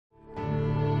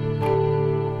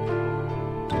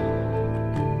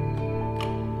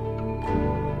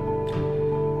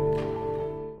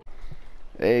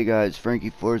Hey guys,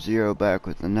 Frankie40 back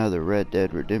with another Red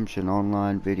Dead Redemption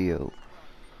Online video.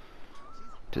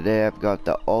 Today I've got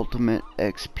the ultimate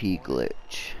XP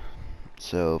glitch.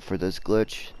 So for this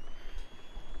glitch,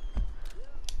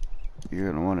 you're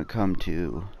going to want to come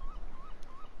to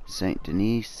St.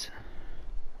 Denis,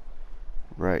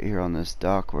 right here on this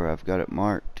dock where I've got it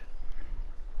marked.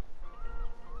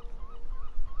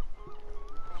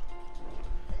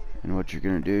 And what you're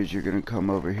going to do is you're going to come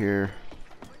over here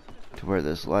to where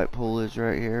this light pole is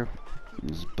right here.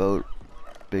 This boat,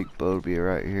 big boat will be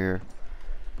right here.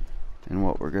 And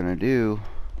what we're gonna do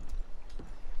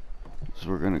is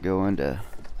we're gonna go into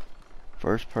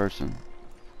first person.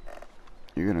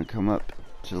 You're gonna come up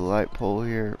to the light pole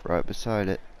here, right beside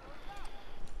it.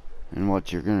 And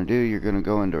what you're gonna do, you're gonna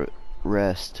go into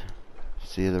rest.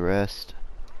 See the rest?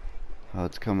 How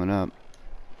it's coming up.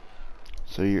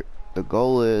 So the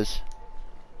goal is,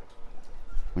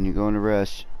 when you go into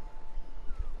rest,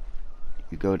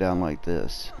 you go down like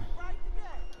this.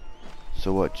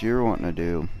 So what you're wanting to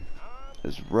do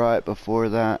is right before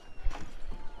that,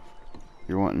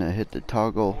 you're wanting to hit the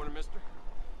toggle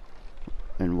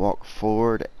and walk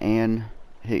forward and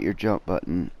hit your jump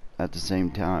button at the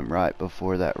same time, right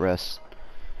before that rest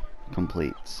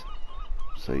completes.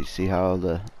 So you see how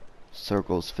the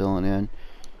circle's filling in?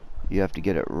 You have to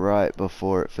get it right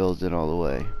before it fills in all the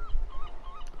way.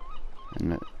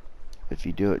 And if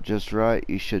you do it just right,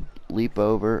 you should leap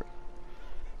over.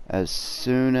 As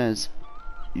soon as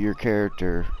your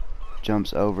character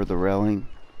jumps over the railing,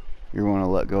 you want to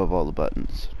let go of all the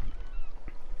buttons.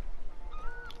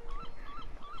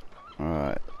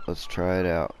 Alright, let's try it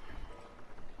out.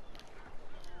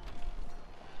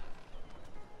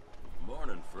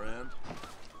 Morning, friend.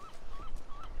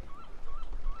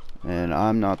 And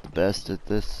I'm not the best at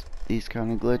these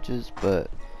kind of glitches, but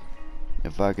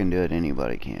if I can do it,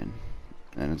 anybody can.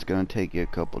 And it's gonna take you a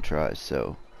couple tries,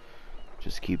 so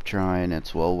just keep trying.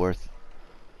 It's well worth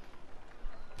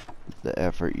the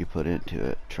effort you put into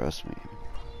it, trust me.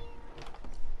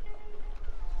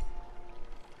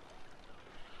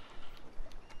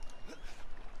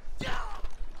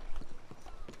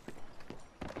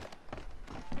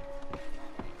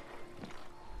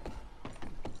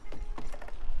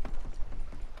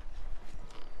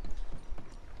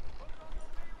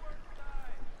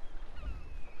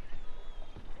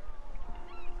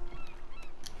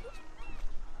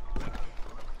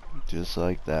 Just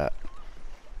like that.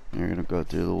 You're gonna go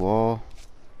through the wall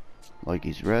like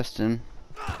he's resting,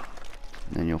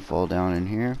 and then you'll fall down in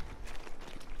here.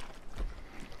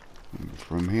 And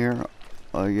from here,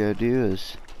 all you gotta do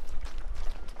is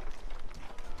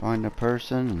find a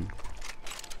person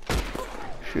and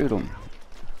shoot them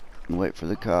and wait for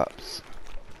the cops.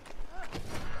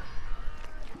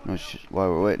 While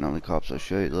we're waiting on the cops, I'll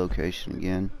show you the location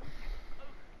again.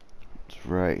 It's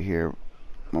right here.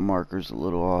 My marker's a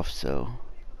little off, so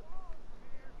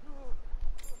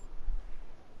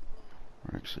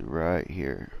we're actually right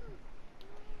here.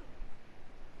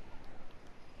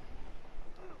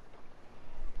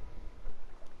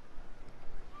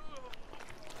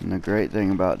 And the great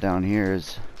thing about down here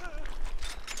is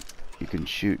you can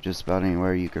shoot just about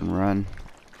anywhere. You can run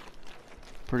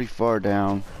pretty far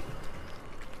down.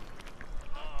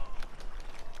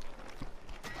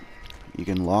 You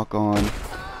can lock on.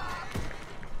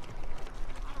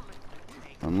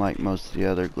 Unlike most of the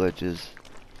other glitches,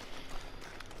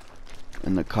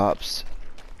 and the cops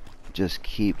just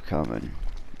keep coming.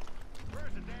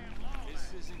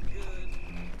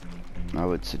 I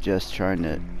would suggest trying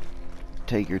to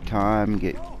take your time,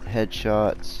 get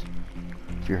headshots.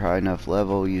 If you're high enough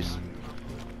level, use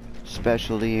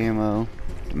specialty ammo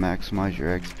to maximize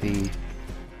your XP.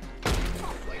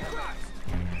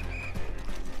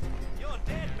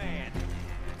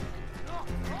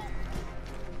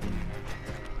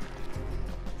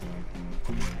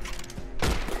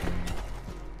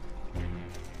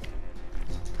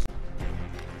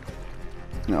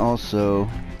 And also,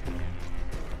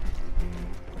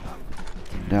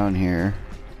 down here,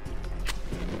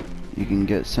 you can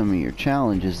get some of your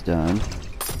challenges done,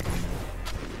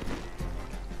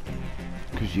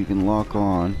 because you can lock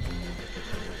on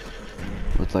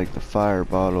with like the fire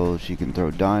bottles. You can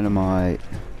throw dynamite.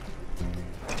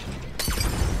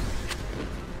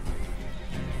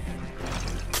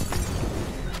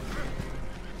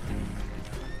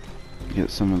 Get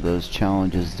some of those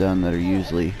challenges done that are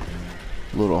usually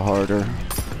a little harder.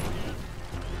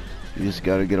 You just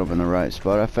gotta get them in the right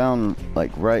spot. I found like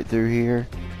right through here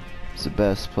is the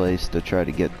best place to try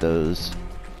to get those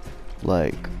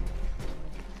like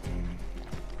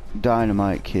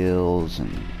dynamite kills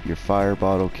and your fire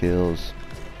bottle kills.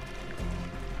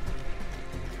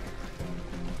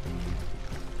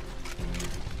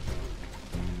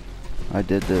 I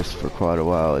did this for quite a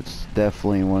while. It's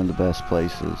definitely one of the best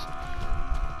places.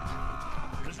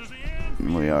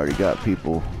 And we already got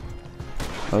people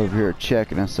over here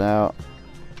checking us out.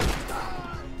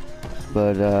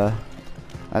 But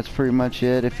that's pretty much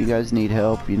it. If you guys need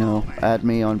help, you know, add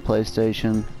me on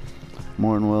PlayStation.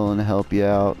 More than willing to help you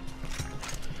out.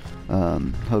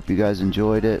 Hope you guys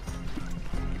enjoyed it.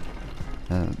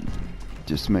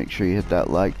 Just make sure you hit that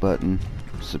like button.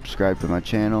 Subscribe to my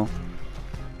channel.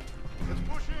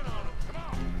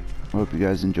 Hope you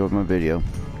guys enjoyed my video.